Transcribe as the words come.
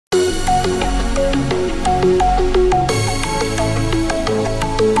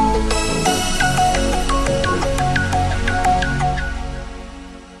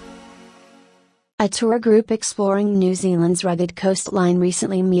A tour group exploring New Zealand's rugged coastline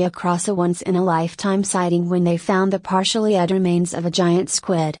recently came across a once-in-a-lifetime sighting when they found the partially dead remains of a giant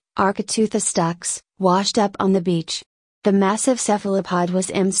squid, Architeuthis dux, washed up on the beach. The massive cephalopod was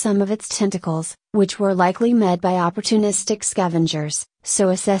aimed some of its tentacles, which were likely made by opportunistic scavengers, so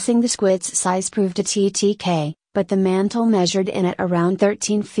assessing the squid's size proved a TTK, but the mantle measured in at around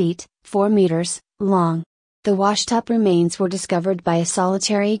 13 feet, 4 meters, long. The washed-up remains were discovered by a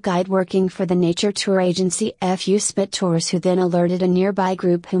solitary guide working for the nature tour agency FU Spit Tours, who then alerted a nearby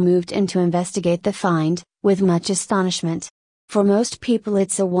group who moved in to investigate the find, with much astonishment. For most people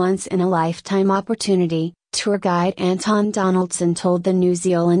it's a once-in-a-lifetime opportunity, tour guide Anton Donaldson told the New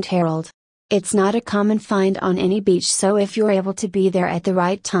Zealand Herald. It's not a common find on any beach, so if you're able to be there at the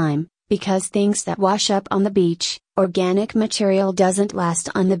right time, because things that wash up on the beach, organic material doesn't last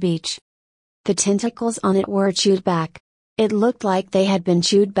on the beach. The tentacles on it were chewed back. It looked like they had been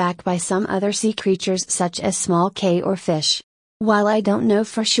chewed back by some other sea creatures such as small K or fish. While I don't know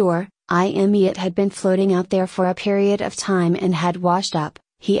for sure, it had been floating out there for a period of time and had washed up,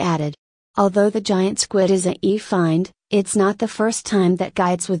 he added. Although the giant squid is a find, it's not the first time that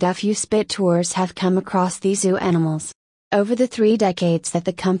guides with FU Spit Tours have come across these zoo animals. Over the 3 decades that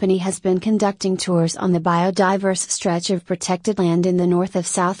the company has been conducting tours on the biodiverse stretch of protected land in the north of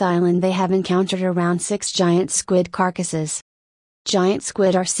South Island, they have encountered around 6 giant squid carcasses. Giant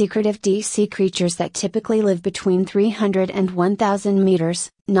squid are secretive deep sea creatures that typically live between 300 and 1,000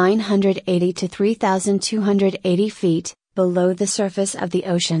 meters, 980 to 3,280 feet, below the surface of the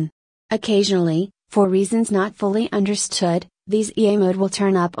ocean. Occasionally, for reasons not fully understood, these mode will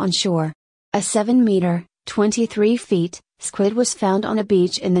turn up on shore. A 7-meter, 23 feet, squid was found on a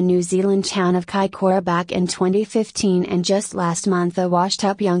beach in the New Zealand town of Kaikoura back in 2015, and just last month a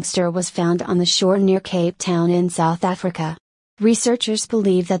washed-up youngster was found on the shore near Cape Town in South Africa. Researchers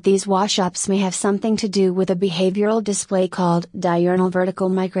believe that these wash-ups may have something to do with a behavioral display called diurnal vertical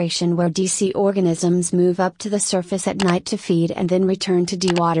migration, where deep sea organisms move up to the surface at night to feed and then return to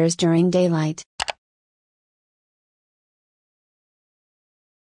deep waters during daylight.